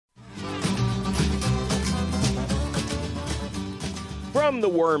From the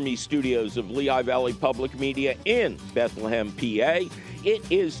wormy studios of Lehigh Valley Public Media in Bethlehem, PA,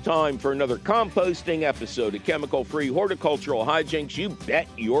 it is time for another composting episode of chemical-free horticultural hijinks you bet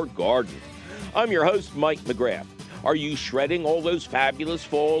your garden. I'm your host, Mike McGrath. Are you shredding all those fabulous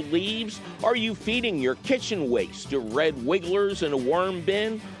fall leaves? Are you feeding your kitchen waste to red wigglers in a worm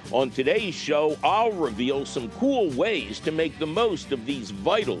bin? On today's show, I'll reveal some cool ways to make the most of these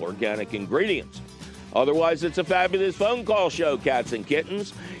vital organic ingredients. Otherwise, it's a fabulous phone call show, cats and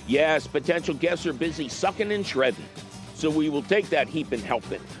kittens. Yes, potential guests are busy sucking and shredding. So we will take that heap and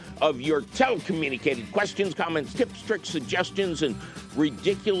helping of your telecommunicated questions, comments, tips, tricks, suggestions, and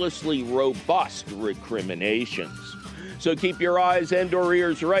ridiculously robust recriminations. So keep your eyes and or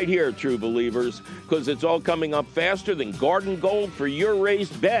ears right here, true believers, because it's all coming up faster than garden gold for your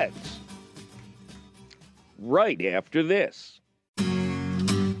raised beds. Right after this.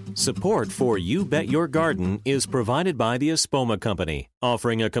 Support for You Bet Your Garden is provided by the Espoma Company,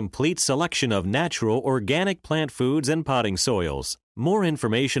 offering a complete selection of natural organic plant foods and potting soils. More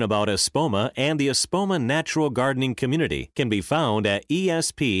information about Espoma and the Espoma Natural Gardening Community can be found at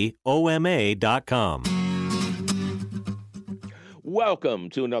espoma.com. Welcome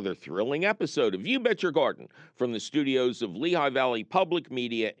to another thrilling episode of You Bet Your Garden from the studios of Lehigh Valley Public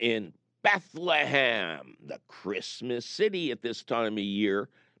Media in Bethlehem, the Christmas city at this time of year,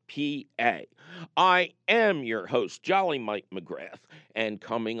 PA. I am your host, Jolly Mike McGrath, and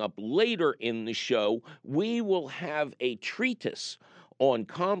coming up later in the show, we will have a treatise on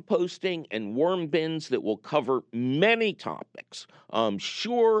composting and worm bins that will cover many topics. I'm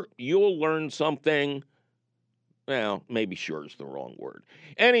sure you'll learn something. Well, maybe sure is the wrong word.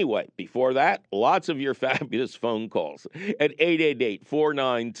 Anyway, before that, lots of your fabulous phone calls at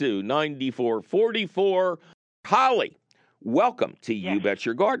 888-492-9444. Holly, welcome to You Bet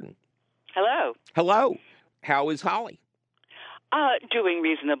Your Garden. Hello. Hello. How is Holly? Doing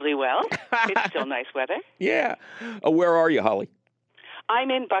reasonably well. It's still nice weather. Yeah. Where are you, Holly? I'm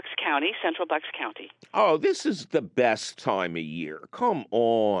in Bucks County, central Bucks County. Oh, this is the best time of year. Come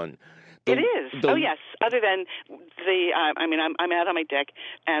on. It is. Oh, yes. Other than I'm out on my deck,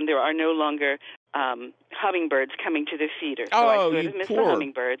 and there are no longer hummingbirds coming to the feeder. So I sort of miss the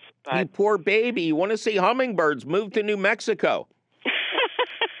hummingbirds. But... You poor baby. You want to see hummingbirds? Move to New Mexico.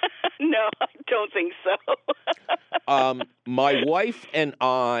 No, I don't think so. My wife and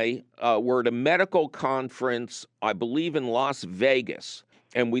I were at a medical conference, I believe in Las Vegas,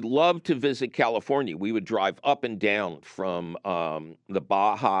 and we loved to visit California. We would drive up and down from the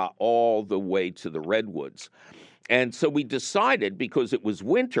Baja all the way to the Redwoods. And so we decided, because it was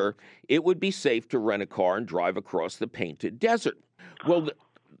winter, it would be safe to rent a car and drive across the Painted Desert. Well,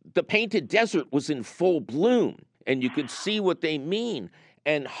 the Painted Desert was in full bloom, and you could see what they mean.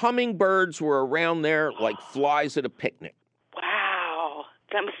 And hummingbirds were around there like flies at a picnic. Wow.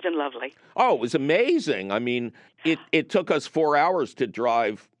 That must have been lovely. Oh, it was amazing. I mean, it took us 4 hours to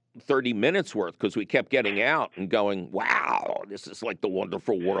drive 30 minutes worth because we kept getting out and going, wow, this is like the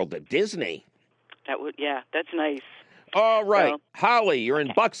wonderful world of Disney. That's nice. All right. So, Holly, you're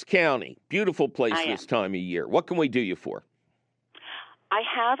in Bucks County. Beautiful place I this am. time of year. What can we do you for? I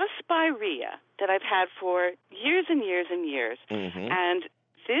have a spirea that I've had for years and years and years. Mm-hmm. And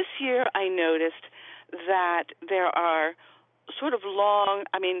this year I noticed that there are sort of long,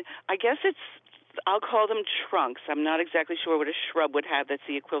 I guess I'll call them trunks. I'm not exactly sure what a shrub would have that's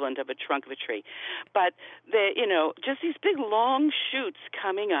the equivalent of a trunk of a tree. But, just these big long shoots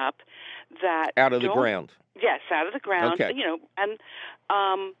coming up that Out of the ground. Yes, out of the ground. Okay. And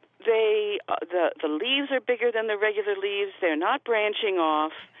the leaves are bigger than the regular leaves. They're not branching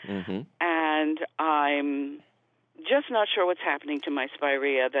off. Mm-hmm. And I'm just not sure what's happening to my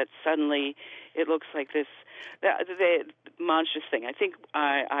spirea that suddenly it looks like this the monstrous thing. I think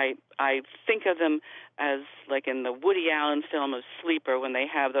I think of them as like in the Woody Allen film of Sleeper when they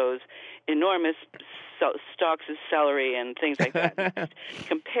have those enormous stalks of celery and things like that.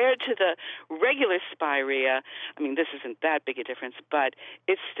 Compared to the regular spirea, this isn't that big a difference, but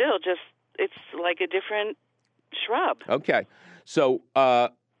it's still it's like a different shrub. Okay. So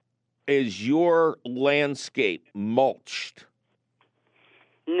is your landscape mulched?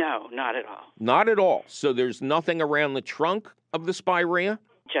 No, not at all. Not at all. So there's nothing around the trunk of the spirea?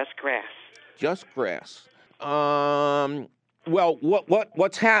 Just grass. Just grass. Well,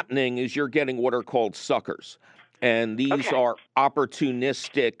 what's happening is you're getting what are called suckers. And these are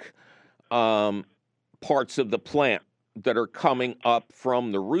opportunistic parts of the plant that are coming up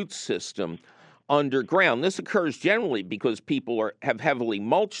from the root system underground. This occurs generally because people have heavily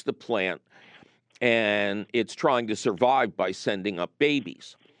mulched the plant and it's trying to survive by sending up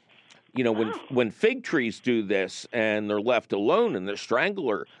babies. When fig trees do this and they're left alone and they're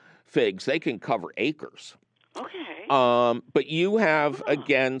strangler figs, they can cover acres. Okay. But you have,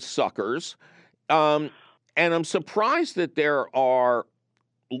 again, suckers. And I'm surprised that there are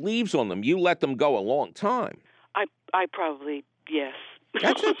leaves on them. You let them go a long time. I probably, yes.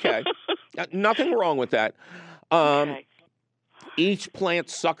 That's okay. Nothing wrong with that. Okay. Each plant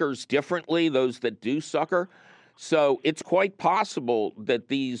suckers differently, those that do sucker. So it's quite possible that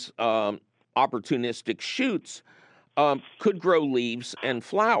these opportunistic shoots could grow leaves and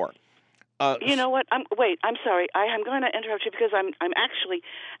flower. You know what? I'm sorry. I'm going to interrupt you because I'm actually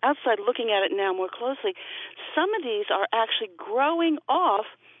outside looking at it now more closely. Some of these are actually growing off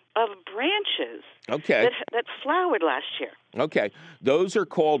of branches that flowered last year. Okay. Those are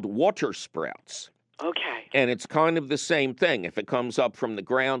called water sprouts. Okay. And it's kind of the same thing. If it comes up from the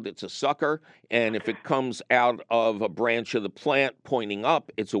ground, it's a sucker. And if it comes out of a branch of the plant pointing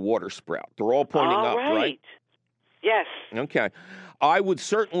up, it's a water sprout. They're all pointing up, right? Yes. Okay. I would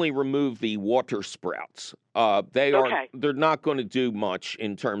certainly remove the water sprouts. They're not going to do much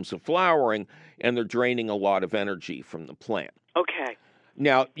in terms of flowering, and they're draining a lot of energy from the plant. Okay.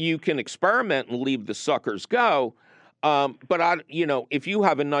 Now, you can experiment and leave the suckers go, but if you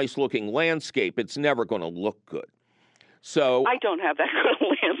have a nice-looking landscape, it's never going to look good. So I don't have that good a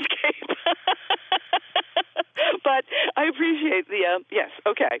landscape. But I appreciate the, yes,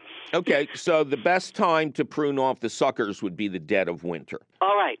 okay. Okay, so the best time to prune off the suckers would be the dead of winter.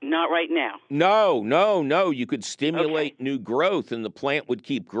 All right, not right now. No. You could stimulate new growth, and the plant would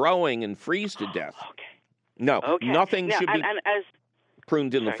keep growing and freeze to death. Okay. No, nothing should be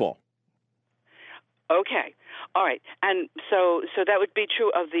pruned in the fall. Okay. All right. And so that would be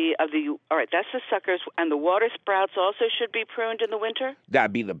true of the all right, that's the suckers, and the water sprouts also should be pruned in the winter?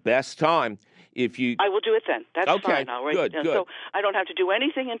 That'd be the best time. I will do it then. That's fine. All right. Good. So I don't have to do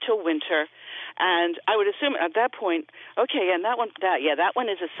anything until winter. And I would assume at that point, and that one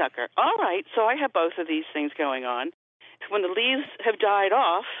is a sucker. All right. So I have both of these things going on. When the leaves have died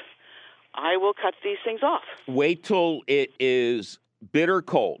off, I will cut these things off. Wait till it is bitter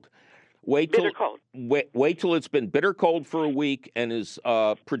cold. Wait till it's been bitter cold for a week and is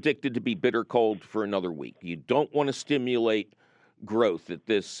predicted to be bitter cold for another week. You don't want to stimulate growth at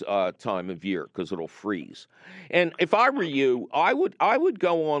this time of year because it'll freeze. And if I were you, I would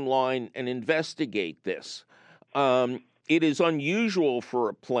go online and investigate this. It is unusual for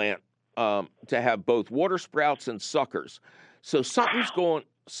a plant to have both water sprouts and suckers. So something's going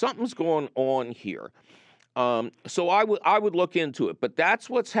on here. So I would look into it, but that's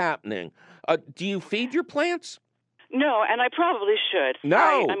what's happening. Do you feed your plants? No, and I probably should.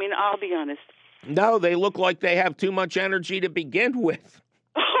 No. I mean, I'll be honest. No, they look like they have too much energy to begin with.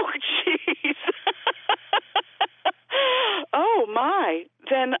 Oh, jeez. Oh, my.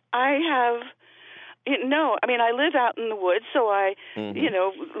 Then I have... No, I mean, I live out in the woods, so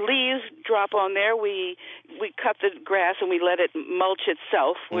leaves drop on there. We cut the grass and we let it mulch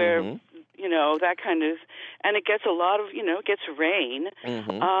itself where, that kind of, and it gets a lot of, it gets rain.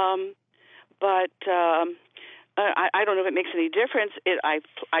 But I don't know if it makes any difference. I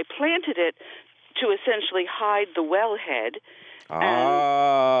planted it to essentially hide the wellhead.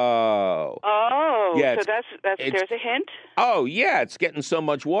 Yeah, so that's there's a hint? Oh, yeah, it's getting so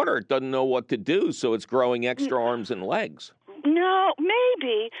much water it doesn't know what to do, so it's growing extra arms and legs. No,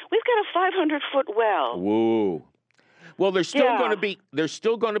 maybe. We've got a 500-foot well. Whoa. Well, there's still going to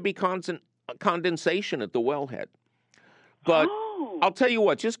be condensation at the wellhead. But I'll tell you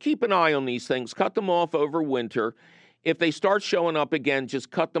what, just keep an eye on these things. Cut them off over winter. If they start showing up again,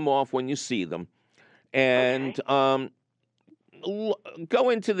 just cut them off when you see them. And go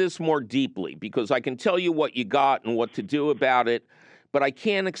into this more deeply because I can tell you what you got and what to do about it, but I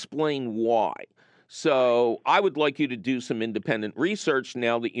can't explain why. So I would like you to do some independent research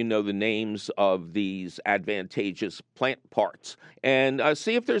now that you know the names of these advantageous plant parts and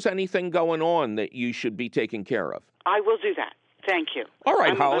see if there's anything going on that you should be taking care of. I will do that. Thank you. All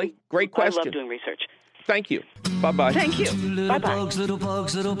right, Holly. Great question. I love doing research. Thank you. Bye-bye. Thank you. Bye-bye. Little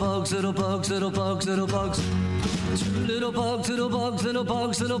bugs, little bugs, little bugs, little bugs, little bugs. Two little bugs, little bugs, little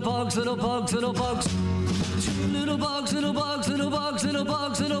bugs, little bugs, little bugs, little bugs. Two little bugs, little bugs, little bugs, little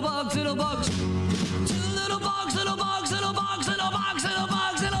bugs, little bugs, little bugs. Two little bugs, little bugs, little bugs, little bugs, little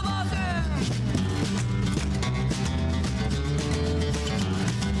bugs, little bugs.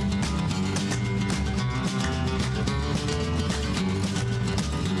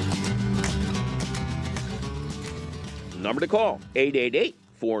 Number to call,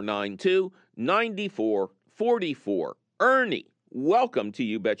 888-492-9444. Ernie, welcome to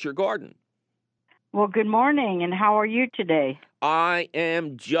You Bet Your Garden. Well, good morning, and how are you today? I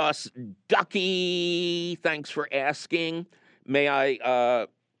am just ducky. Thanks for asking. May I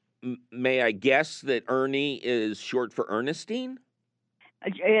guess that Ernie is short for Ernestine?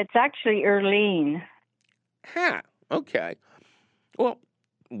 It's actually Erlene. Huh. Okay. Well,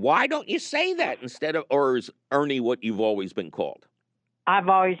 why don't you say that instead of, or is Ernie what you've always been called? I've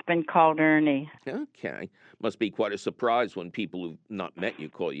always been called Ernie. Okay. Must be quite a surprise when people who've not met you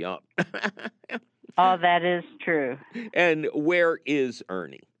call you up. Oh, that is true. And where is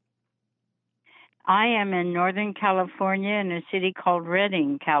Ernie? I am in Northern California in a city called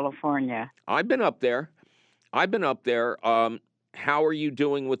Redding, California. I've been up there. How are you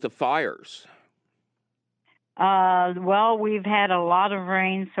doing with the fires? Well, we've had a lot of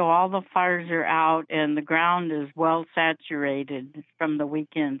rain, so all the fires are out, and the ground is well saturated from the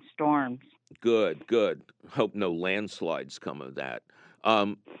weekend storms. Good, good. Hope no landslides come of that.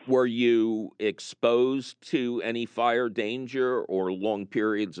 Were you exposed to any fire danger or long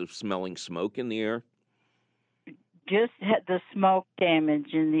periods of smelling smoke in the air? Just had the smoke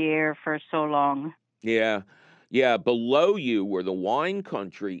damage in the air for so long. Yeah. Below you, where the wine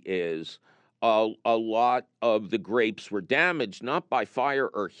country is, a lot of the grapes were damaged, not by fire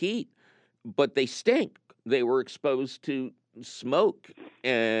or heat, but they stink. They were exposed to smoke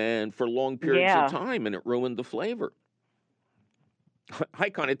and for long periods of time, and it ruined the flavor. I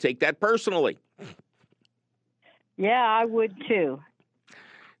kind of take that personally. Yeah, I would too.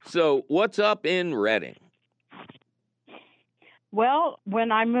 So what's up in Redding? Well,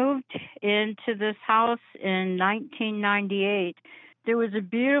 when I moved into this house in 1998, there was a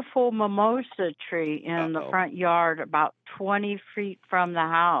beautiful mimosa tree in the front yard about 20 feet from the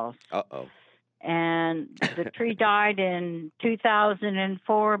house. Uh-oh. And the tree died in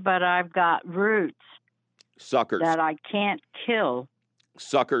 2004, but I've got roots. Suckers. That I can't kill.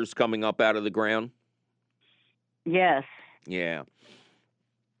 Suckers coming up out of the ground? Yes. Yeah.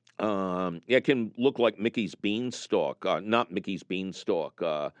 It can look like Mickey's beanstalk. Not Mickey's beanstalk.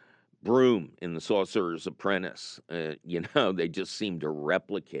 Broom in the Sorcerer's Apprentice. They just seem to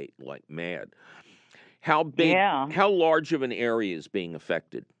replicate like mad. How big? Yeah. How large of an area is being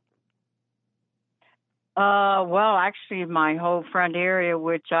affected? Well, actually, my whole front area,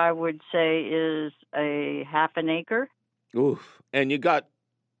 which I would say is a half an acre. Oof! And you got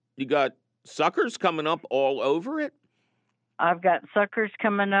suckers coming up all over it. I've got suckers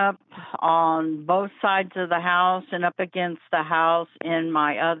coming up on both sides of the house and up against the house in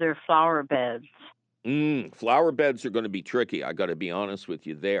my other flower beds. Flower beds are going to be tricky. I got to be honest with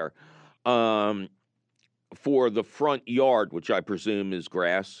you there. For the front yard, which I presume is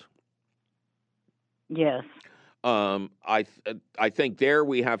grass. Yes. I think there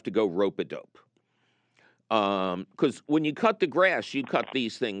we have to go rope-a-dope. Because when you cut the grass, you cut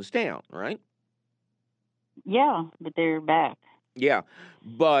these things down, right? Yeah, but they're back. Yeah,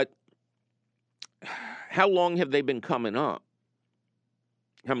 but how long have they been coming up?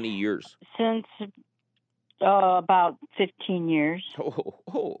 How many years? Since about 15 years.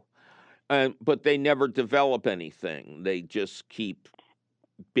 But they never develop anything. They just keep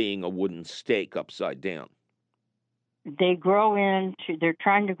being a wooden stake upside down. They're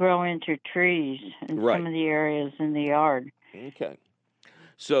trying to grow into trees in some of the areas in the yard. Okay.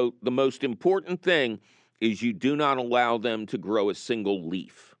 So the most important thing is you do not allow them to grow a single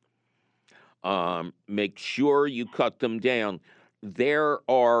leaf. Make sure you cut them down. There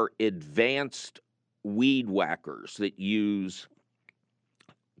are advanced weed whackers that use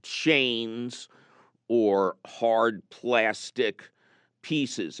chains or hard plastic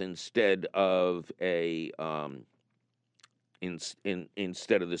pieces instead of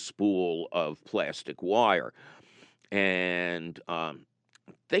instead of the spool of plastic wire. And well,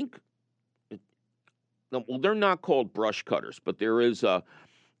 they're not called brush cutters, but there is a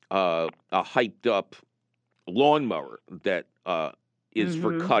hyped up lawnmower that is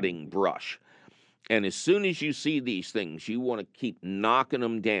for cutting brush. And as soon as you see these things, you want to keep knocking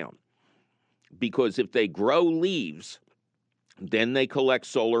them down, because if they grow leaves, then they collect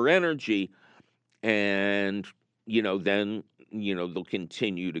solar energy, and then they'll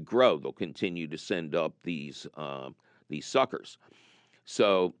continue to grow. They'll continue to send up these suckers.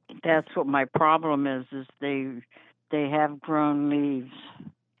 So that's what my problem is they have grown leaves.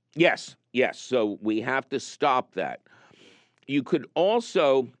 Yes. So we have to stop that. You could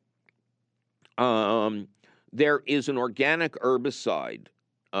also, there is an organic herbicide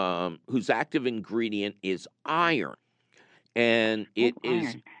whose active ingredient is iron. And it's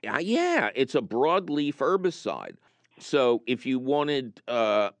a broadleaf herbicide. So if you wanted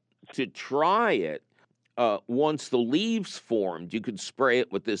to try it, once the leaves formed, you could spray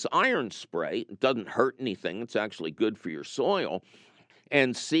it with this iron spray. It doesn't hurt anything. It's actually good for your soil.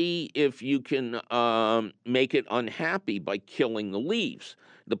 And see if you can make it unhappy by killing the leaves.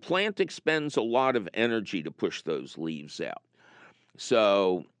 The plant expends a lot of energy to push those leaves out.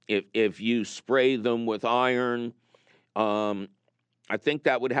 So if you spray them with iron, I think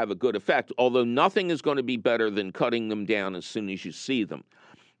that would have a good effect, although nothing is going to be better than cutting them down as soon as you see them.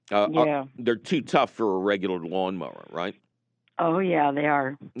 They're too tough for a regular lawnmower, right? Oh, yeah, they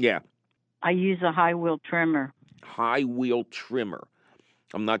are. Yeah. I use a high-wheel trimmer. High-wheel trimmer.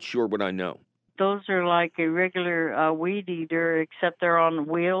 I'm not sure what I know. Those are like a regular weed eater, except they're on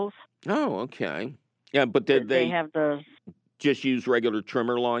wheels. Oh, okay. Yeah, but they have the... just use regular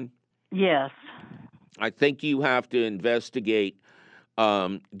trimmer line? Yes. I think you have to investigate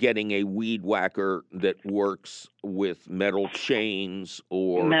getting a weed whacker that works with metal chains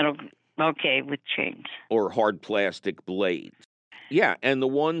or... with chains. Or hard plastic blades. Yeah, and the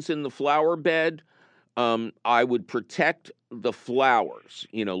ones in the flower bed, I would protect the flowers,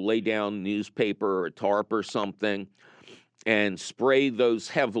 lay down newspaper or a tarp or something, and spray those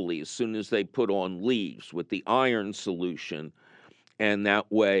heavily as soon as they put on leaves with the iron solution, and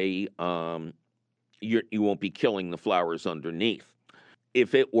that way you won't be killing the flowers underneath.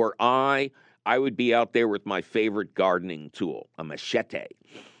 If it were I would be out there with my favorite gardening tool, a machete,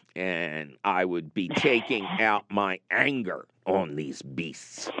 and I would be taking out my anger on these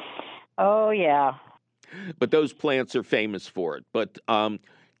beasts. Oh, yeah. But those plants are famous for it. But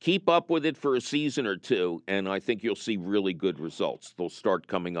keep up with it for a season or two, and I think you'll see really good results. They'll start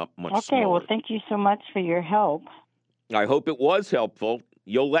coming up much smaller. Okay, well, thank you so much for your help. I hope it was helpful.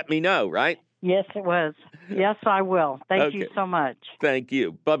 You'll let me know, right? Yes, it was. Yes, I will. Thank you so much. Thank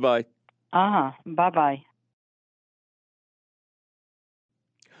you. Bye-bye. Bye-bye.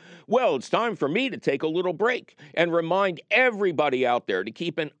 Well, it's time for me to take a little break and remind everybody out there to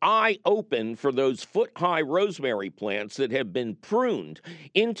keep an eye open for those foot-high rosemary plants that have been pruned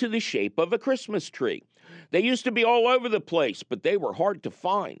into the shape of a Christmas tree. They used to be all over the place, but they were hard to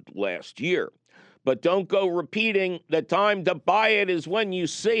find last year. But don't go repeating the time to buy it is when you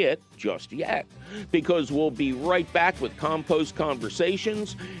see it just yet, because we'll be right back with Compost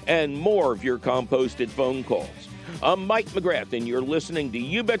Conversations and more of your composted phone calls. I'm Mike McGrath, and you're listening to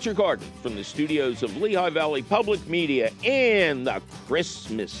You Bet Your Garden from the studios of Lehigh Valley Public Media in the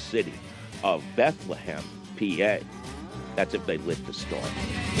Christmas city of Bethlehem, PA. That's if they lit the star.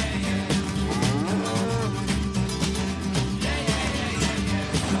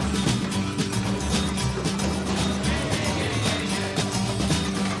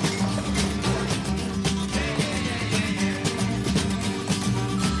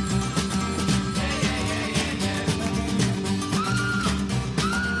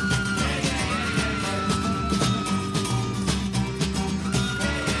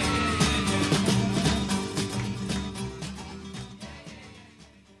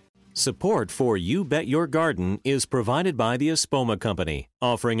 Support for You Bet Your Garden is provided by the Espoma Company,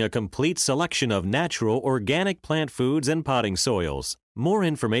 offering a complete selection of natural organic plant foods and potting soils. More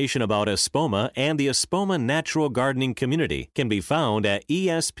information about Espoma and the Espoma Natural Gardening Community can be found at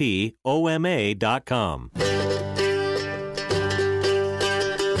espoma.com.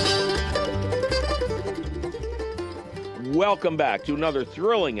 Welcome back to another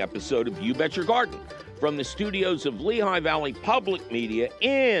thrilling episode of You Bet Your Garden from the studios of Lehigh Valley Public Media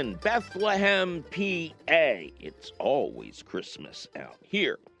in Bethlehem, PA. It's always Christmas out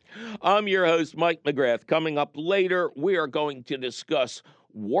here. I'm your host, Mike McGrath. Coming up later, we are going to discuss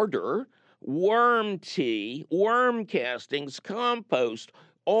water, worm tea, worm castings, compost,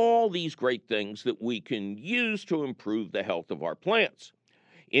 all these great things that we can use to improve the health of our plants.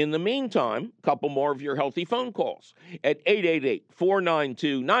 In the meantime, a couple more of your healthy phone calls at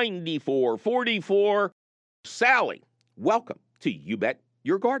 888-492-9444. Sally, welcome to You Bet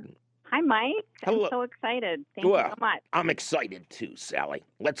Your Garden. Hi, Mike. Hello. I'm so excited. Thank you so much. I'm excited too, Sally.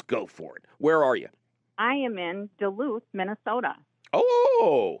 Let's go for it. Where are you? I am in Duluth, Minnesota.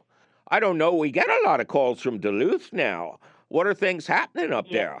 Oh, I don't know. We get a lot of calls from Duluth now. What are things happening up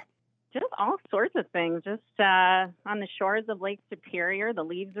there? Just all sorts of things. Just on the shores of Lake Superior, the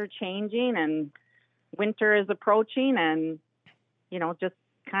leaves are changing and winter is approaching and, just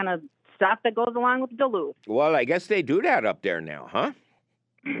kind of stuff that goes along with Duluth. Well, I guess they do that up there now, huh?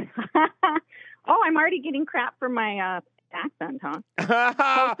 Oh, I'm already getting crap for my accent, huh?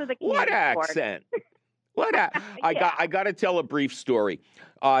 What accent? I got to tell a brief story.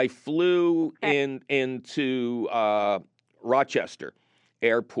 I flew into Rochester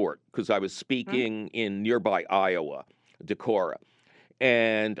Airport because I was speaking in nearby Iowa, Decorah.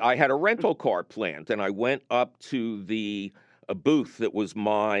 And I had a rental car planned, and I went up to the booth that was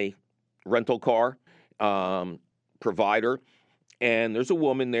my rental car provider, and there's a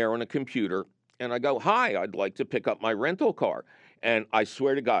woman there on a computer, and I go, "Hi, I'd like to pick up my rental car." And I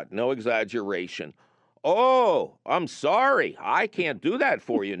swear to God, no exaggeration. "Oh, I'm sorry. I can't do that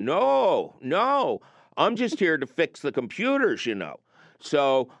for you. No. I'm just here to fix the computers, you know.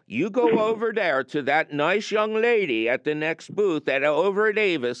 So you go over there to that nice young lady at the next booth over at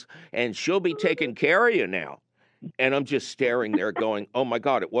Avis, and she'll be taking care of you now." And I'm just staring there going, oh, my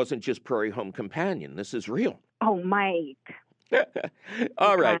God, it wasn't just Prairie Home Companion. This is real. Oh, Mike.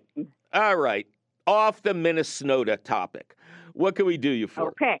 All right. Off the Minnesota topic. What can we do you for?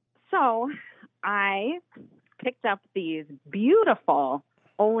 Okay. So I picked up these beautiful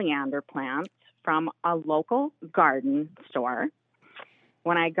oleander plants from a local garden store.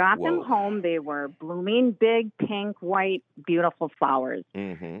 When I got them home, they were blooming, big, pink, white, beautiful flowers.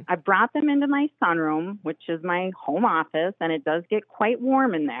 Mm-hmm. I brought them into my sunroom, which is my home office, and it does get quite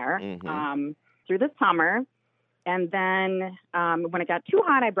warm in there through the summer. And then when it got too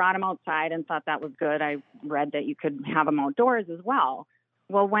hot, I brought them outside and thought that was good. I read that you could have them outdoors as well.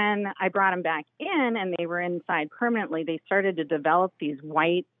 Well, when I brought them back in and they were inside permanently, they started to develop these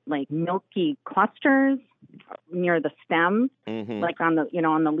white, like milky clusters near the stem, like on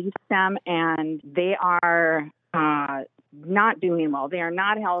the leaf stem, and they are not doing well. They are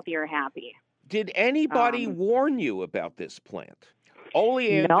not healthy or happy. Did anybody warn you about this plant?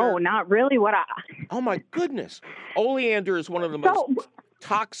 Oleander? No, not really. Oh my goodness! Oleander is one of the most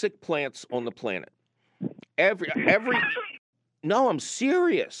toxic plants on the planet. No, I'm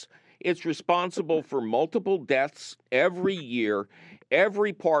serious. It's responsible for multiple deaths every year.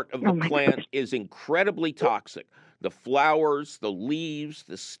 Every part of the plant is incredibly toxic. The flowers, the leaves,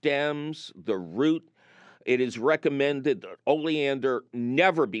 the stems, the root. It is recommended that oleander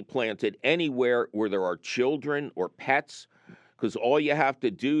never be planted anywhere where there are children or pets, because all you have to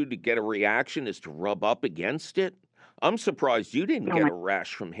do to get a reaction is to rub up against it. I'm surprised you didn't get a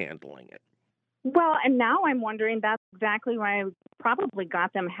rash from handling it. Well, and now I'm wondering, that's exactly why I probably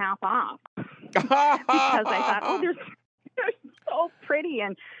got them half off. Because I thought, they're so pretty,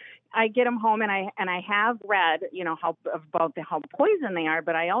 and I get them home, and I have read, how poison they are,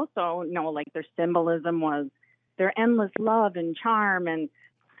 but I also know like their symbolism was their endless love and charm, and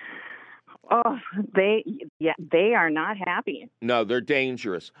they are not happy. No, they're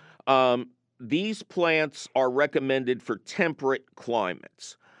dangerous. These plants are recommended for temperate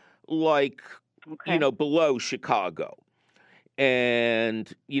climates, like below Chicago.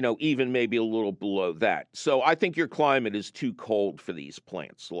 And, even maybe a little below that. So I think your climate is too cold for these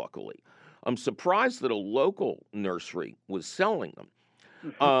plants, luckily. I'm surprised that a local nursery was selling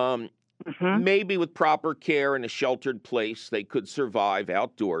them. Maybe with proper care in a sheltered place, they could survive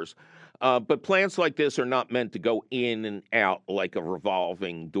outdoors. But plants like this are not meant to go in and out like a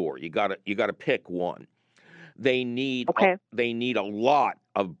revolving door. You gotta pick one. They need a lot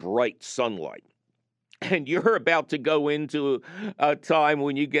of bright sunlight. And you're about to go into a time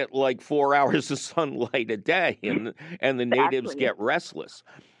when you get like 4 hours of sunlight a day, and the natives get restless.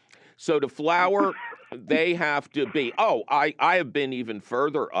 So to flower, they have to be. I have been even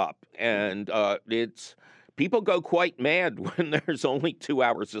further up, and people go quite mad when there's only 2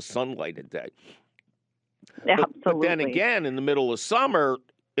 hours of sunlight a day. But then again, in the middle of summer,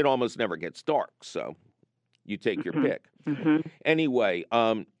 it almost never gets dark. So you take your pick. Anyway,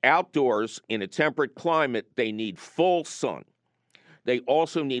 outdoors in a temperate climate, they need full sun. They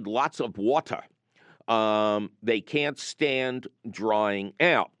also need lots of water. They can't stand drying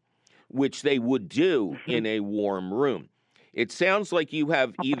out, which they would do in a warm room. It sounds like you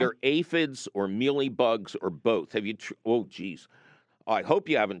have either aphids or mealybugs or both. Have you? Oh, geez. I hope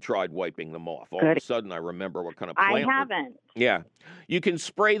you haven't tried wiping them off. All of a sudden, I remember what kind of plant. I haven't. Yeah. You can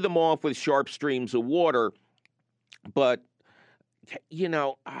spray them off with sharp streams of water, but,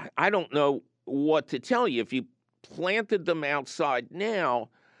 I don't know what to tell you. If you planted them outside now,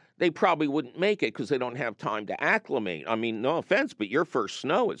 they probably wouldn't make it because they don't have time to acclimate. I mean, no offense, but your first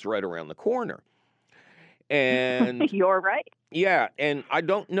snow is right around the corner. And you're right. Yeah, and I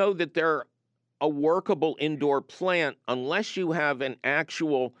don't know that they're a workable indoor plant unless you have an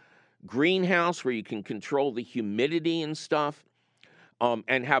actual greenhouse where you can control the humidity and stuff,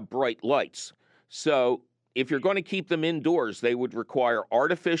 and have bright lights. So if you're going to keep them indoors, they would require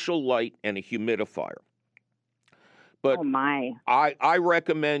artificial light and a humidifier. But I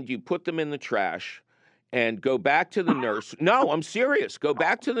recommend you put them in the trash and go back to the nursery. No, I'm serious. Go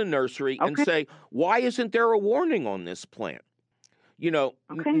back to the nursery and say, why isn't there a warning on this plant?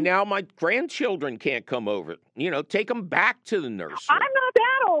 Now my grandchildren can't come over. Take them back to the nursery. I'm not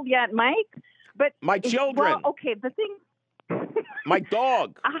that old yet, Mike. But my children. Well, okay, the thing. My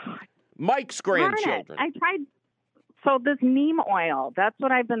dog. Mike's grandchildren. I tried. So this neem oil, that's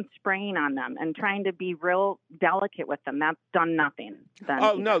what I've been spraying on them and trying to be real delicate with them. That's done nothing.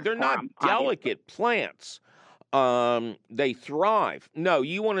 No, they're not delicate plants. They thrive. No,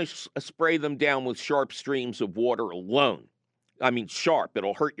 you want to spray them down with sharp streams of water alone. I mean, sharp.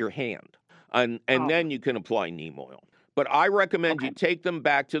 It'll hurt your hand. And then you can apply neem oil. But I recommend you take them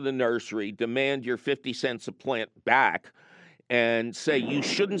back to the nursery, demand your 50 cents a plant back, and say you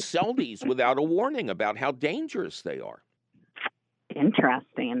shouldn't sell these without a warning about how dangerous they are.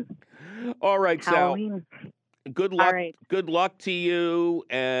 Interesting. All right, Halloween. Sal. Good luck. All right. Good luck to you,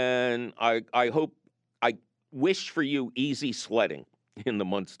 and I wish for you easy sledding in the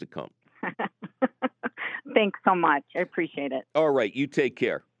months to come. Thanks so much. I appreciate it. All right, you take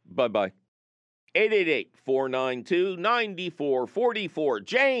care. Bye-bye. 888-492-9444.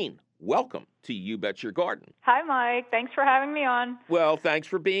 Jane, welcome to You Bet Your Garden. Hi, Mike. Thanks for having me on. Well, thanks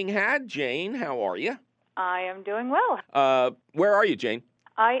for being had, Jane. How are you? I am doing well. Where are you, Jane?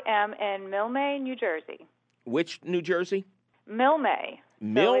 I am in Milmay, New Jersey. Which New Jersey? Milmay.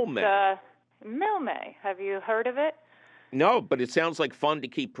 Milmay. Milmay. Have you heard of it? No, but it sounds like fun to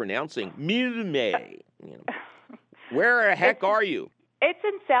keep pronouncing. Milmay. Where the heck are you? It's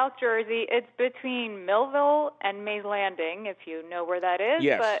in South Jersey. It's between Millville and Mays Landing, if you know where that is.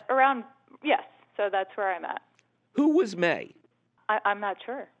 Yes. But yes, so that's where I'm at. Who was May? I'm not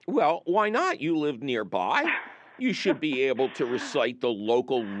sure. Well, why not? You live nearby. You should be able to recite the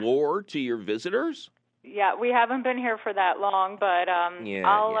local lore to your visitors. Yeah, we haven't been here for that long, but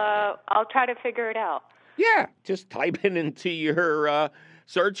I'll try to figure it out. Yeah, just type it into your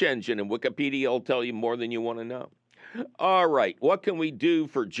search engine, and Wikipedia will tell you more than you want to know. All right, what can we do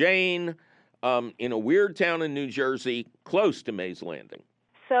for Jane in a weird town in New Jersey close to Mays Landing?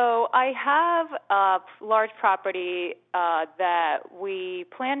 So I have a large property that we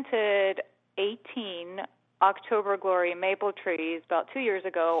planted 18 October Glory maple trees about 2 years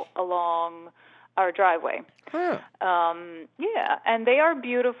ago along our driveway. Huh. And they are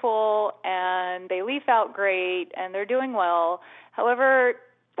beautiful, and they leaf out great, and they're doing well. However,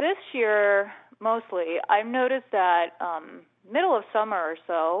 this year, mostly, I've noticed that middle of summer or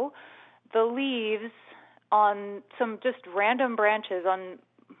so, the leaves on some just random branches on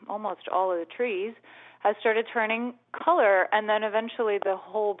almost all of the trees has started turning color, and then eventually the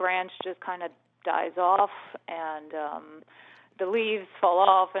whole branch just kind of dies off, and the leaves fall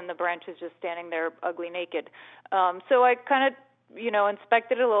off, and the branch is just standing there ugly naked. So I kind of,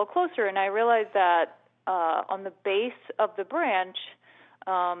 inspected it a little closer, and I realized that on the base of the branch,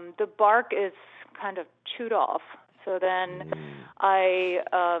 the bark is kind of chewed off. So then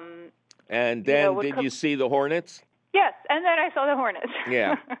And then did you see the hornets? Yes, and then I saw the hornets.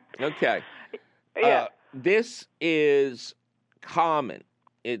 Yeah. Okay. Yeah. This is common.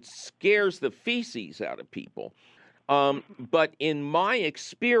 It scares the feces out of people. But in my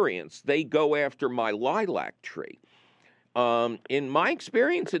experience, they go after my lilac tree. In my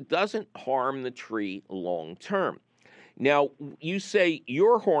experience, it doesn't harm the tree long term. Now, you say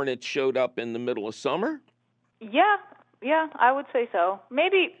your hornets showed up in the middle of summer? Yeah, I would say so.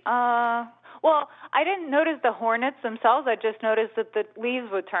 Maybe, well, I didn't notice the hornets themselves. I just noticed that the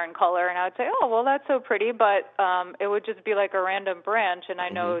leaves would turn color, and I would say, oh, well, that's so pretty, but it would just be like a random branch, and I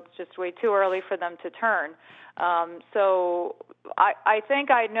know it's just way too early for them to turn. So I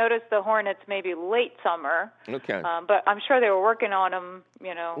think I noticed the hornets maybe late summer. Okay. But I'm sure they were working on them,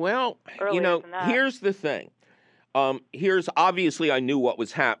 Well, earlier than that. Here's the thing. Obviously I knew what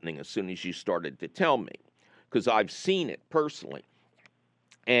was happening as soon as you started to tell me, because I've seen it personally.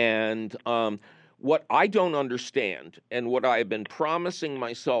 And what I don't understand, and what I have been promising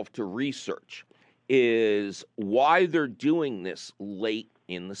myself to research, is why they're doing this late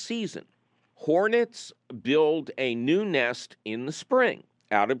in the season. Hornets build a new nest in the spring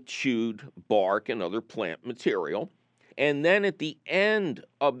out of chewed bark and other plant material. And then at the end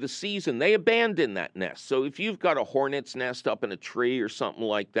of the season, they abandon that nest. So if you've got a hornet's nest up in a tree or something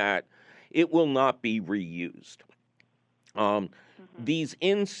like that, it will not be reused. These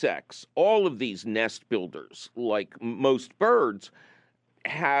insects, all of these nest builders, like most birds,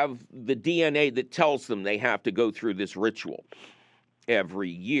 have the DNA that tells them they have to go through this ritual every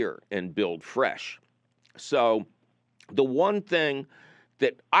year and build fresh. So the one thing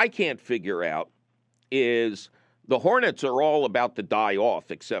that I can't figure out is the hornets are all about to die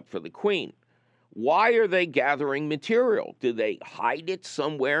off except for the queen. Why are they gathering material? Do they hide it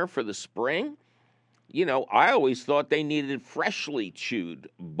somewhere for the spring? I always thought they needed freshly chewed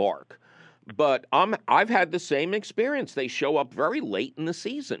bark. But I've had the same experience. They show up very late in the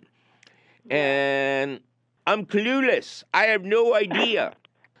season. And I'm clueless. I have no idea.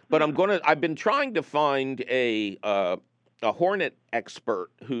 But I've been trying to find a hornet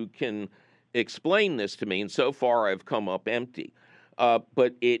expert who can explain this to me, and so far I've come up empty.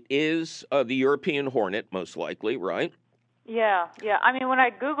 But it is the European hornet, most likely, right? Yeah. I mean, when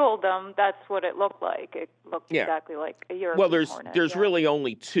I Googled them, that's what it looked like. It looked exactly like a European hornet. There's really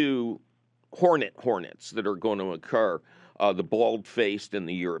only two hornets that are going to occur, the bald-faced and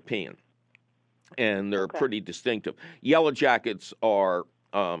the European. And they're pretty distinctive. Yellow jackets are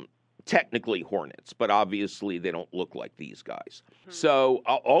technically hornets, but obviously they don't look like these guys. So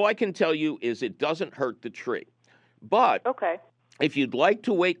all I can tell you is it doesn't hurt the tree. But if you'd like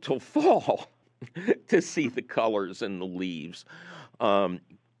to wait till fall to see the colors and the leaves,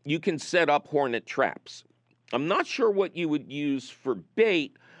 you can set up hornet traps. I'm not sure what you would use for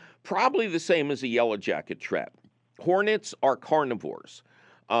bait, probably the same as a yellow jacket trap. Hornets are carnivores.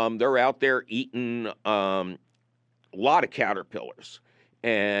 They're out there eating a lot of caterpillars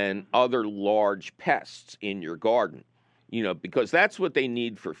and other large pests in your garden, because that's what they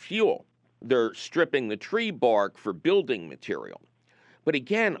need for fuel. They're stripping the tree bark for building material. But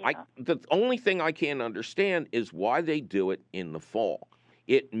again, the only thing I can't understand is why they do it in the fall.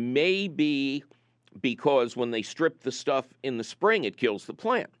 It may be because when they strip the stuff in the spring, it kills the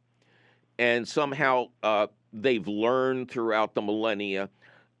plant. And somehow they've learned throughout the millennia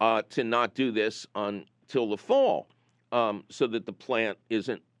to not do this until the fall, so that the plant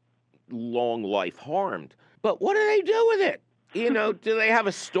isn't long life harmed. But what do they do with it? Do they have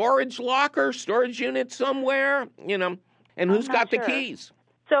a storage unit somewhere? And who's got the keys?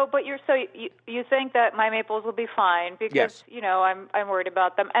 So you think that my maples will be fine because I'm worried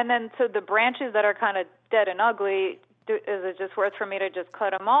about them. And then so the branches that are kind of dead and ugly, is it just worth for me to just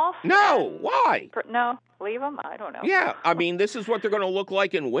cut them off? No, why? No, leave them. I don't know. Yeah, I mean this is what they're going to look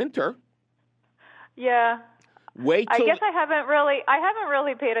like in winter. Yeah. Wait till... I guess I haven't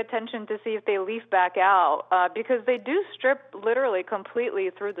really paid attention to see if they leaf back out because they do strip literally completely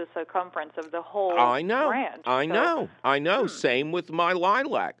through the circumference of the whole branch. I know. Same with my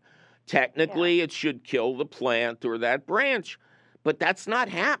lilac. Technically, it should kill the plant or that branch, but that's not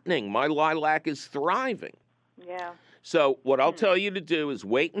happening. My lilac is thriving. Yeah. So what I'll tell you to do is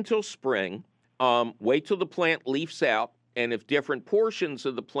wait until spring, wait till the plant leafs out, and if different portions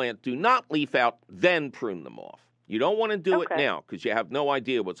of the plant do not leaf out, then prune them off. You don't want to do it now because you have no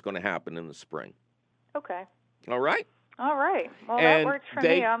idea what's going to happen in the spring. Okay. All right? All right. Well, and that works for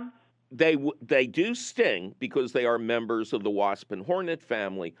me. They do sting because they are members of the wasp and hornet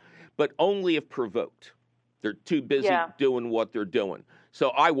family, but only if provoked. They're too busy doing what they're doing.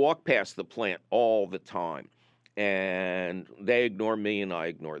 So I walk past the plant all the time, and they ignore me and I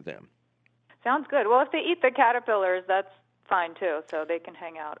ignore them. Sounds good. Well, if they eat the caterpillars, that's fine too, so they can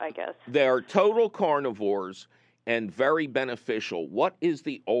hang out, I guess. They are total carnivores and very beneficial. What is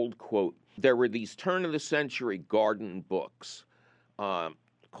the old quote? There were these turn-of-the-century garden books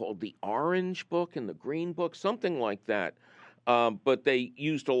called the Orange Book and the Green Book, something like that. But they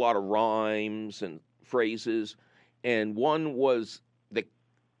used a lot of rhymes and phrases, and one was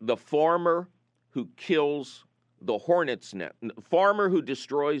the farmer who kills the hornet's nest. The farmer who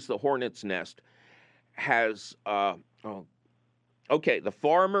destroys the hornet's nest has... the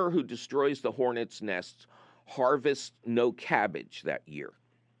farmer who destroys the hornet's nest harvests no cabbage that year.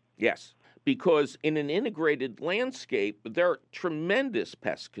 Yes, because in an integrated landscape, they're tremendous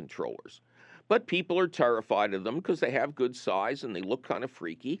pest controllers. But people are terrified of them because they have good size and they look kind of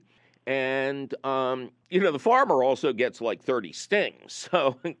freaky. And, the farmer also gets like 30 stings.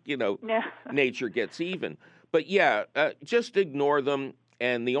 So, nature gets even. But just ignore them.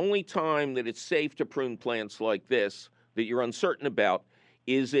 And the only time that it's safe to prune plants like this that you're uncertain about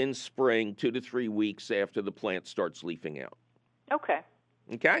is in spring, 2 to 3 weeks after the plant starts leafing out. Okay.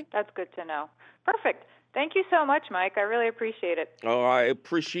 Okay? That's good to know. Perfect. Thank you so much, Mike. I really appreciate it. Oh, I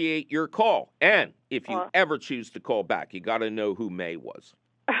appreciate your call. And if you ever choose to call back, you got to know who May was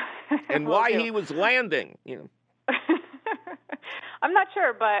and why he was landing. I'm not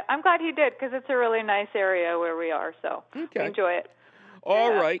sure, but I'm glad he did because it's a really nice area where we are, so we enjoy it.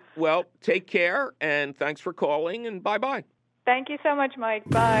 All right. Well, take care, and thanks for calling, and bye-bye. Thank you so much, Mike.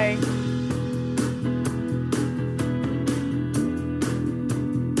 Bye.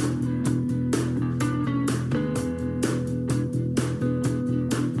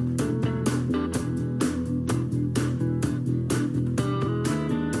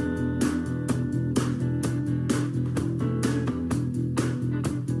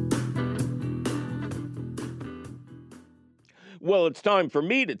 Well, it's time for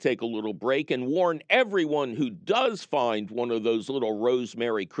me to take a little break and warn everyone who does find one of those little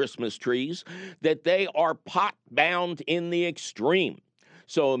rosemary Christmas trees that they are pot-bound in the extreme.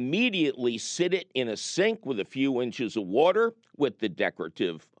 So immediately sit it in a sink with a few inches of water, with the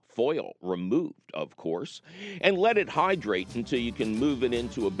decorative foil removed, of course, and let it hydrate until you can move it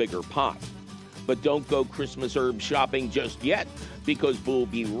into a bigger pot. But don't go Christmas herb shopping just yet, because we'll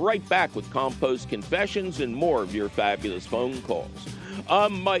be right back with Compost Confessions and more of your fabulous phone calls.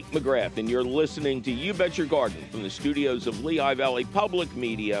 I'm Mike McGrath, and you're listening to You Bet Your Garden from the studios of Lehigh Valley Public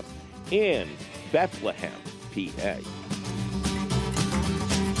Media in Bethlehem, PA.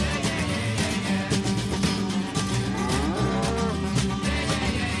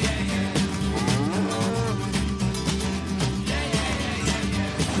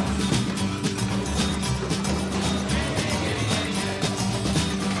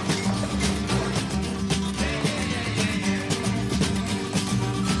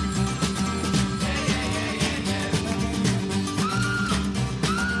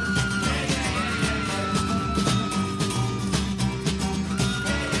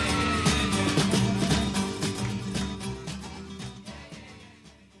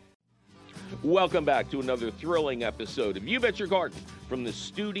 Welcome back to another thrilling episode of You Bet Your Garden from the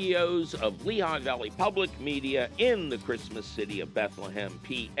studios of Lehigh Valley Public Media in the Christmas city of Bethlehem,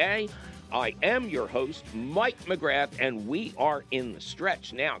 PA. I am your host, Mike McGrath, and we are in the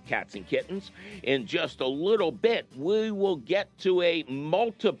stretch now, cats and kittens. In just a little bit, we will get to a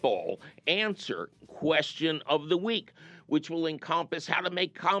multiple answer question of the week, which will encompass how to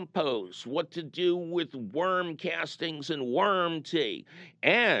make compost, what to do with worm castings and worm tea,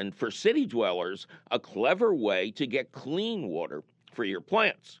 and for city dwellers, a clever way to get clean water for your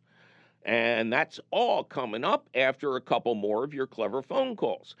plants. And that's all coming up after a couple more of your clever phone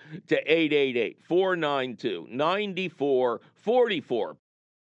calls to 888-492-9444.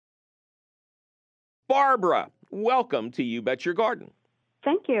 Barbara, welcome to You Bet Your Garden.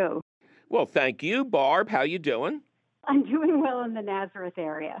 Thank you. Well, thank you, Barb. How you doing? I'm doing well in the Nazareth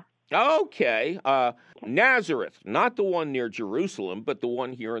area. Okay. Nazareth, not the one near Jerusalem, but the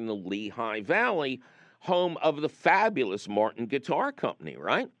one here in the Lehigh Valley, home of the fabulous Martin Guitar Company,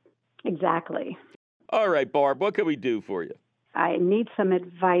 right? Exactly. All right, Barb, what can we do for you? I need some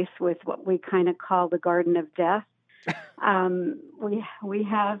advice with what we kind of call the Garden of Death. We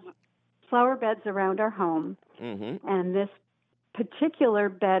have flower beds around our home, and this particular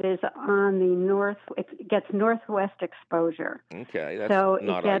bed is on the north. It gets northwest exposure. Okay, that's so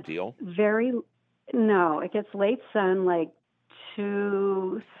not it gets ideal. It gets late sun, like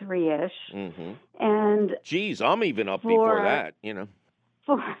 2, 3-ish. And geez, I'm even up before that, you know.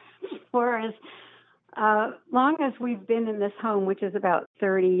 For as long as we've been in this home, which is about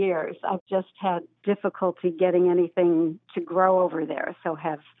 30 years, I've just had difficulty getting anything to grow over there. So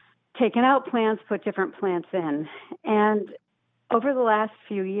have taken out plants, put different plants in. And over the last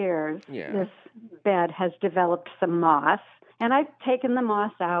few years, this bed has developed some moss, and I've taken the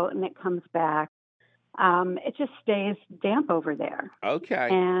moss out, and it comes back. It just stays damp over there. Okay.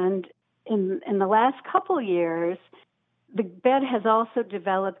 And in the last couple years, the bed has also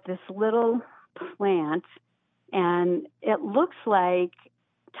developed this little plant, and it looks like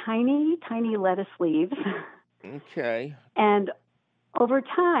tiny, tiny lettuce leaves. Okay. And over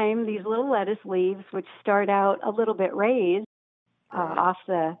time, these little lettuce leaves, which start out a little bit raised, off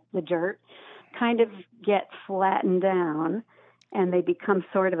the dirt, kind of get flattened down, and they become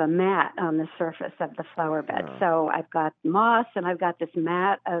sort of a mat on the surface of the flower bed. So I've got moss, and I've got this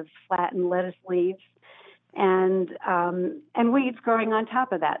mat of flattened lettuce leaves, and weeds growing on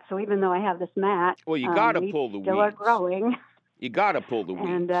top of that. So even though I have this mat, well, you got to pull the weeds. Still are growing. You got to pull the weeds.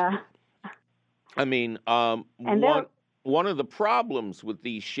 And I mean, one of the problems with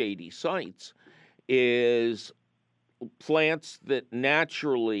these shady sites is plants that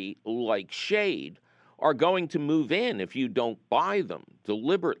naturally like shade are going to move in if you don't buy them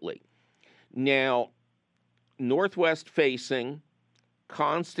deliberately. Now, northwest facing,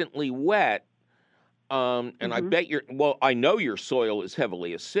 constantly wet, and I bet I know your soil is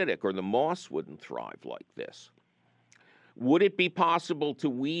heavily acidic, or the moss wouldn't thrive like this. Would it be possible to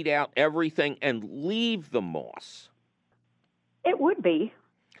weed out everything and leave the moss? It would be.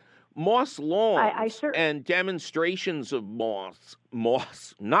 Moss lawns and demonstrations of moss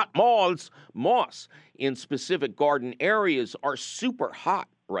in specific garden areas are super hot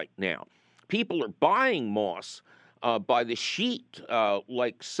right now. People are buying moss by the sheet,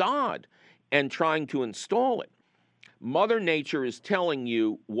 like sod, and trying to install it. Mother Nature is telling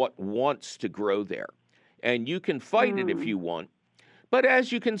you what wants to grow there, and you can fight it if you want, But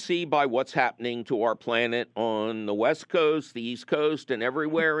as you can see by what's happening to our planet on the West Coast, the East Coast, and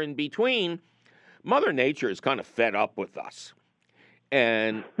everywhere in between, Mother Nature is kind of fed up with us.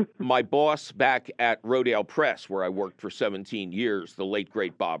 And my boss back at Rodale Press, where I worked for 17 years, the late,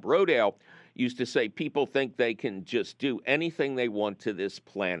 great Bob Rodale, used to say people think they can just do anything they want to this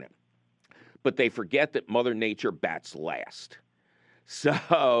planet. But they forget that Mother Nature bats last.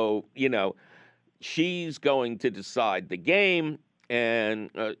 So, she's going to decide the game, and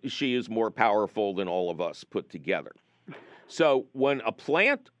she is more powerful than all of us put together. So when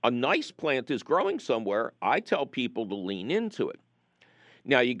a nice plant is growing somewhere, I tell people to lean into it.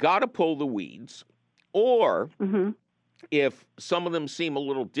 Now, you got to pull the weeds, or if some of them seem a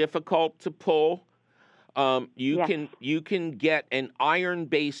little difficult to pull, you can get an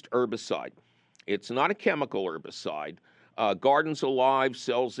iron-based herbicide. It's not a chemical herbicide. Gardens Alive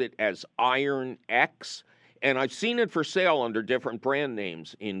sells it as Iron X, and I've seen it for sale under different brand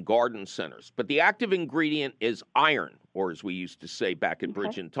names in garden centers. But the active ingredient is iron, or as we used to say back at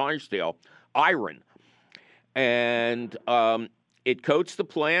Bridge and Tiresdale, iron. And it coats the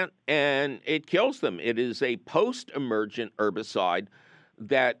plant and it kills them. It is a post-emergent herbicide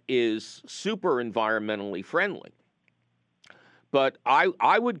that is super environmentally friendly. But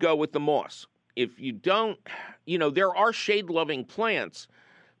I would go with the moss. If you don't, there are shade-loving plants,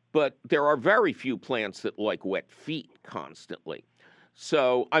 but there are very few plants that like wet feet constantly.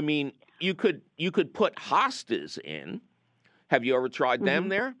 So, you could put hostas in. Have you ever tried them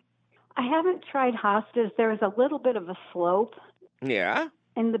there? I haven't tried hostas. There's a little bit of a slope. Yeah.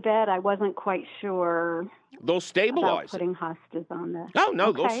 In the bed, I wasn't quite sure. They'll stabilize about putting hostas on there. Oh,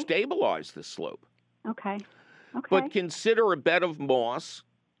 no, they'll stabilize the slope. Okay. But consider a bed of moss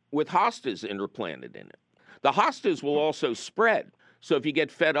with hostas interplanted in it. The hostas will also spread. So if you get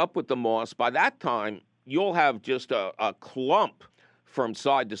fed up with the moss, by that time, you'll have just a clump from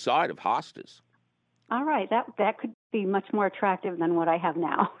side to side of hostas. All right. That could be much more attractive than what I have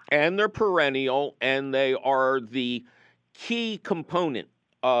now. And they're perennial, and they are the key component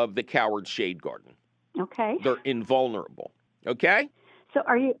of the Coward Shade Garden. Okay. They're invulnerable. Okay? So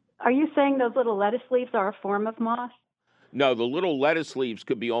are you saying those little lettuce leaves are a form of moss? No, the little lettuce leaves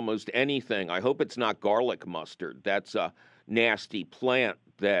could be almost anything. I hope it's not garlic mustard. That's a nasty plant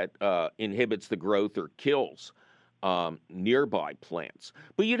that inhibits the growth or kills nearby plants.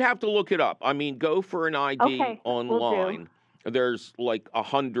 But you'd have to look it up. Go for an ID online. There's like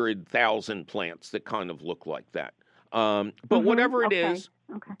 100,000 plants that kind of look like that. But whatever it is,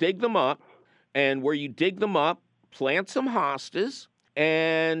 dig them up. And where you dig them up, plant some hostas.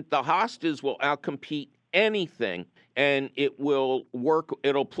 And the hostas will outcompete anything. And it will work.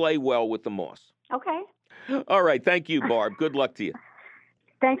 It'll play well with the moss. Okay. All right. Thank you, Barb. Good luck to you.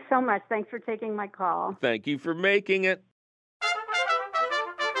 Thanks so much. Thanks for taking my call. Thank you for making it.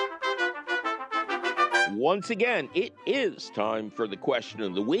 Once again, it is time for the question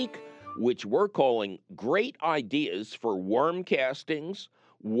of the week, which we're calling Great Ideas for Worm Castings,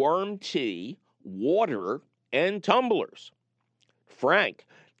 Worm Tea, Water, and Tumblers. Frank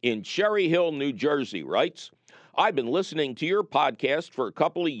in Cherry Hill, New Jersey writes, I've been listening to your podcast for a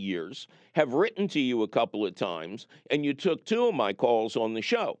couple of years, have written to you a couple of times, and you took two of my calls on the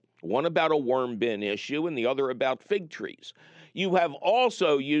show, one about a worm bin issue and the other about fig trees. You have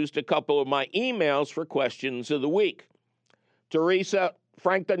also used a couple of my emails for questions of the week. Teresa,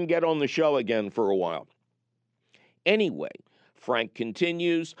 Frank doesn't get on the show again for a while. Anyway, Frank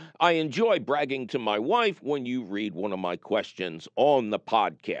continues, I enjoy bragging to my wife when you read one of my questions on the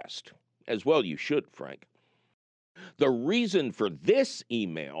podcast. As well you should, Frank. The reason for this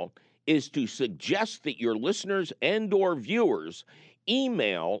email is to suggest that your listeners and or viewers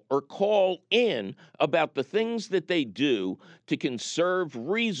email or call in about the things that they do to conserve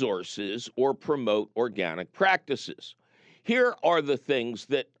resources or promote organic practices. Here are the things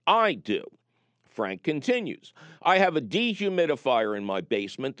that I do. Frank continues, I have a dehumidifier in my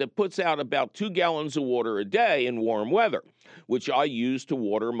basement that puts out about 2 gallons of water a day in warm weather, which I use to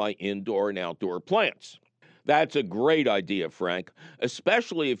water my indoor and outdoor plants. That's a great idea, Frank,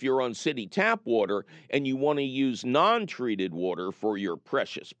 especially if you're on city tap water and you want to use non-treated water for your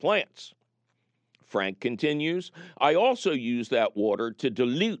precious plants. Frank continues, I also use that water to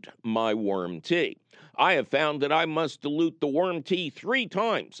dilute my worm tea. I have found that I must dilute the worm tea 3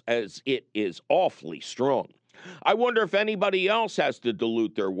 times as it is awfully strong. I wonder if anybody else has to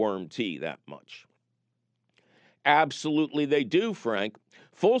dilute their worm tea that much. Absolutely they do, Frank.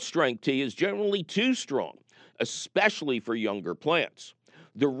 Full-strength tea is generally too strong, especially for younger plants.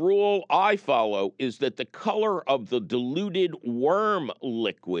 The rule I follow is that the color of the diluted worm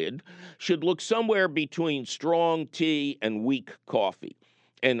liquid should look somewhere between strong tea and weak coffee.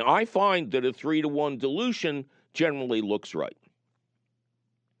 And I find that a 3-to-1 dilution generally looks right.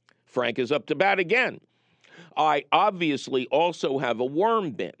 Frank is up to bat again. I obviously also have a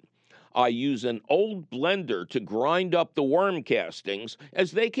worm bin. I use an old blender to grind up the worm castings,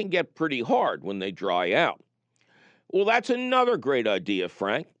 as they can get pretty hard when they dry out. Well, that's another great idea,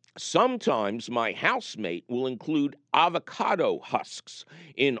 Frank. Sometimes my housemate will include avocado husks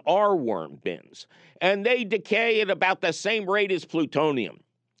in our worm bins, and they decay at about the same rate as plutonium.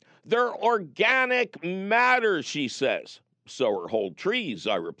 They're organic matter, she says. So are whole trees,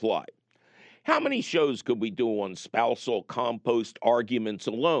 I reply. How many shows could we do on spousal compost arguments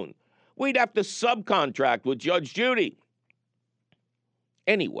alone? We'd have to subcontract with Judge Judy.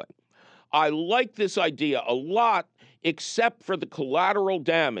 Anyway, I like this idea a lot, except for the collateral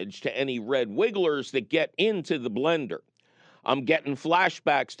damage to any red wigglers that get into the blender. I'm getting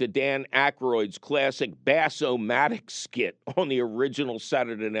flashbacks to Dan Aykroyd's classic Bass-O-Matic skit on the original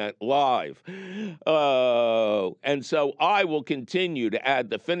Saturday Night Live. And so I will continue to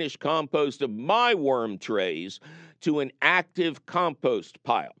add the finished compost of my worm trays to an active compost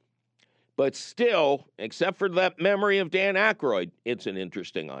pile. But still, except for that memory of Dan Aykroyd, it's an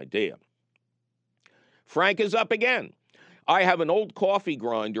interesting idea. Frank is up again. I have an old coffee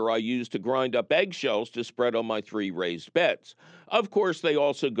grinder I use to grind up eggshells to spread on my 3 raised beds. Of course, they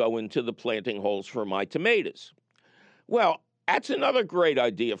also go into the planting holes for my tomatoes. Well, that's another great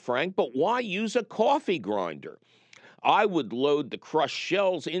idea, Frank, but why use a coffee grinder? I would load the crushed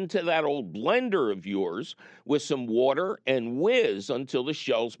shells into that old blender of yours with some water and whiz until the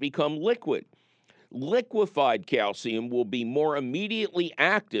shells become liquid. Liquefied calcium will be more immediately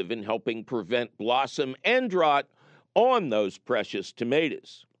active in helping prevent blossom end rot on those precious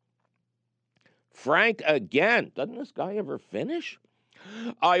tomatoes. Frank again. Doesn't this guy ever finish?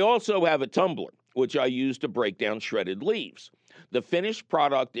 I also have a tumbler, which I use to break down shredded leaves. The finished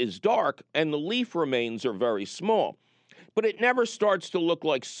product is dark and the leaf remains are very small, but it never starts to look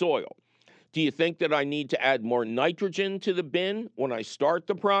like soil. Do you think that I need to add more nitrogen to the bin when I start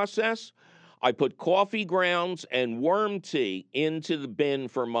the process? I put coffee grounds and worm tea into the bin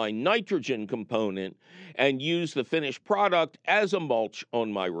for my nitrogen component and use the finished product as a mulch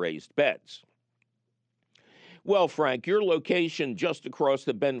on my raised beds. Well, Frank, your location just across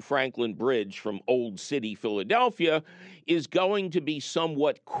the Ben Franklin Bridge from Old City, Philadelphia, is going to be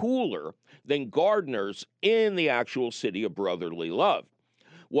somewhat cooler than gardeners in the actual city of brotherly love.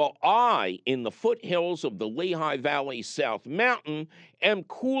 While I, in the foothills of the Lehigh Valley South Mountain, am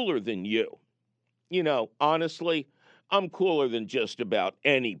cooler than you. You know, honestly, I'm cooler than just about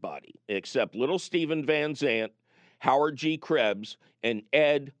anybody, except little Stephen Van Zandt, Howard G. Krebs, and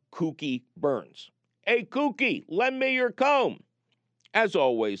Ed Kooky Burns. Hey, Kooky, lend me your comb. As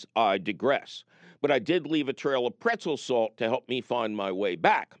always, I digress, but I did leave a trail of pretzel salt to help me find my way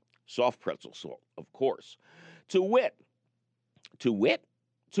back. Soft pretzel salt, of course. To wit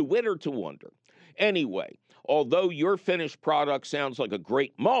or to wonder. Anyway, although your finished product sounds like a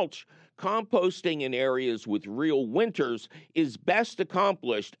great mulch, composting in areas with real winters is best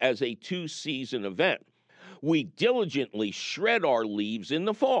accomplished as a 2-season event. We diligently shred our leaves in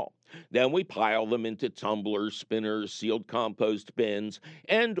the fall. Then we pile them into tumblers, spinners, sealed compost bins,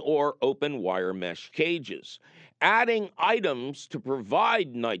 and or open wire mesh cages, adding items to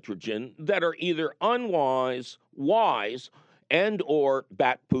provide nitrogen that are either unwise, wise, and or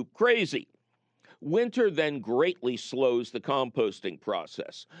bat poop crazy. Winter then greatly slows the composting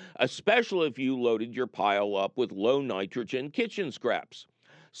process, especially if you loaded your pile up with low nitrogen kitchen scraps.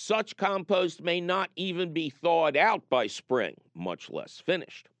 Such compost may not even be thawed out by spring, much less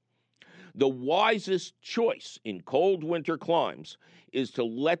finished. The wisest choice in cold winter climes is to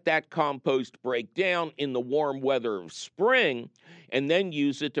let that compost break down in the warm weather of spring and then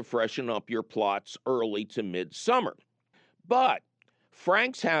use it to freshen up your plots early to midsummer. But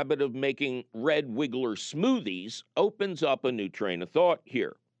Frank's habit of making red wiggler smoothies opens up a new train of thought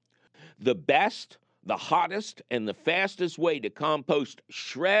here. The best, the hottest, and the fastest way to compost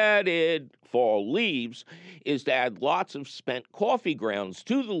shredded fall leaves is to add lots of spent coffee grounds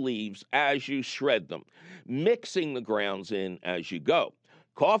to the leaves as you shred them, mixing the grounds in as you go.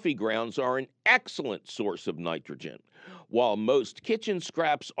 Coffee grounds are an excellent source of nitrogen, while most kitchen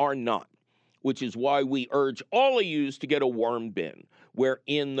scraps are not, which is why we urge all of you to get a worm bin,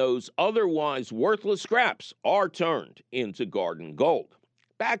 wherein those otherwise worthless scraps are turned into garden gold.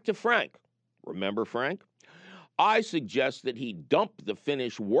 Back to Frank. Remember Frank? I suggest that he dump the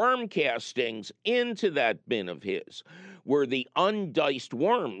finished worm castings into that bin of his, where the undiced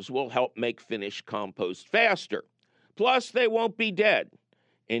worms will help make finished compost faster. Plus, they won't be dead.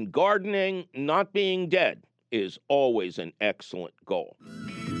 In gardening, not being dead is always an excellent goal.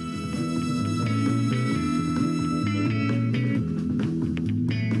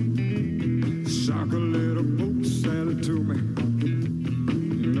 Shock a little boat, sell it to me.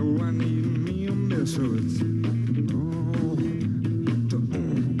 You know I need me a mess of it.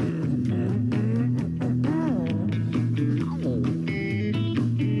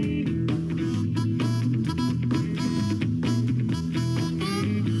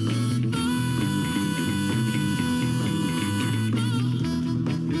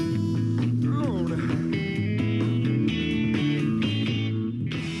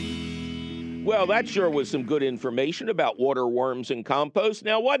 Well, that sure was some good information about water worms and compost,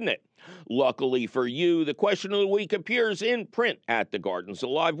 now wasn't it? Luckily for you, the question of the week appears in print at the Gardens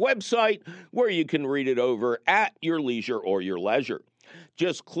Alive website, where you can read it over at your leisure or your leisure.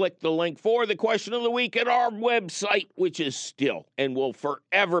 Just click the link for the question of the week at our website, which is still and will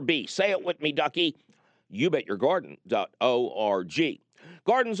forever be, say it with me, Ducky, youbetyourgarden.org.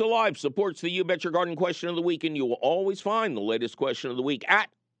 Gardens Alive supports the You Bet Your Garden question of the week, and you will always find the latest question of the week at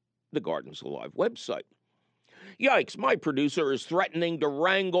the Gardens Alive website. Yikes, my producer is threatening to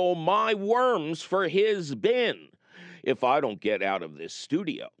wrangle my worms for his bin if I don't get out of this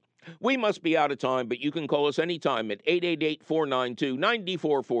studio. We must be out of time, but you can call us anytime at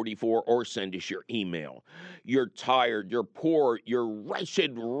 888-492-9444 or send us your email. You're tired, you're poor, you're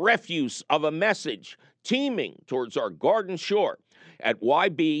wretched refuse of a message teeming towards our garden shore at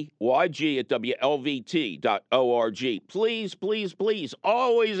YBYG at WLVT.org. Please, please, please,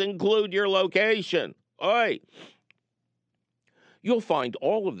 always include your location. Oi. You'll find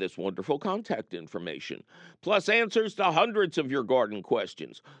all of this wonderful contact information, plus answers to hundreds of your garden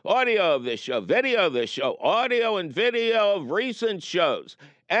questions, audio of this show, video of this show, audio and video of recent shows,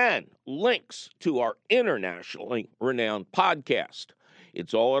 and links to our internationally renowned podcast.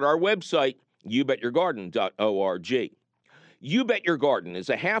 It's all at our website, youbetyourgarden.org. You Bet Your Garden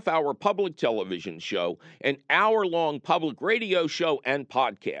is a half-hour public television show, an hour-long public radio show, and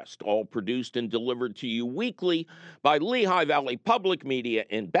podcast, all produced and delivered to you weekly by Lehigh Valley Public Media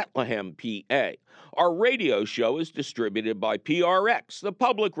in Bethlehem, PA. Our radio show is distributed by PRX, the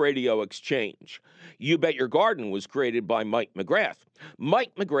Public Radio Exchange. You Bet Your Garden was created by Mike McGrath.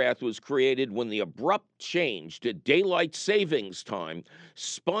 Mike McGrath was created when the abrupt change to daylight savings time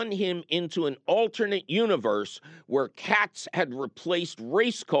spun him into an alternate universe where cats had replaced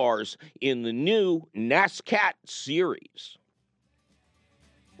race cars in the new NASCAT series.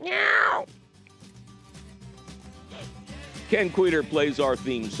 Meow! Ken Queter plays our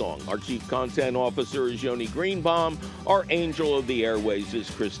theme song. Our chief content officer is Yoni Greenbaum. Our angel of the airways is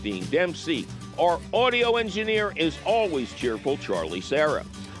Christine Dempsey. Our audio engineer is always cheerful Charlie Sarah.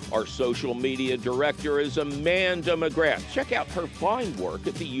 Our social media director is Amanda McGrath. Check out her fine work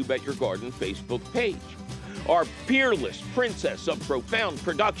at the You Bet Your Garden Facebook page. Our peerless princess of profound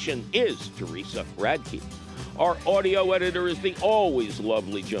production is Teresa Radke. Our audio editor is the always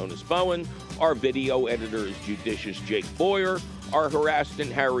lovely Jonas Bowen. Our video editor is judicious Jake Boyer. Our harassed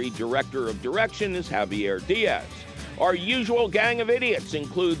and harried director of direction is Javier Diaz. Our usual gang of idiots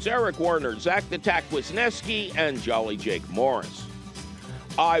includes Eric Werner, Zach the Tack Wisniewski, and Jolly Jake Morris.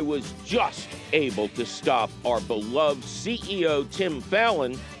 I was just able to stop our beloved CEO Tim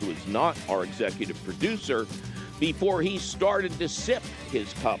Fallon, who is not our executive producer, before he started to sip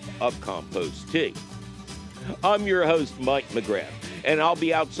his cup of compost tea. I'm your host, Mike McGrath, and I'll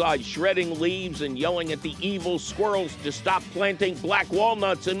be outside shredding leaves and yelling at the evil squirrels to stop planting black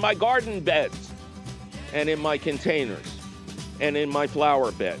walnuts in my garden beds, and in my containers, and in my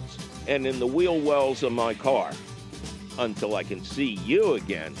flower beds, and in the wheel wells of my car, until I can see you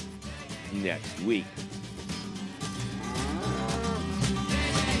again next week.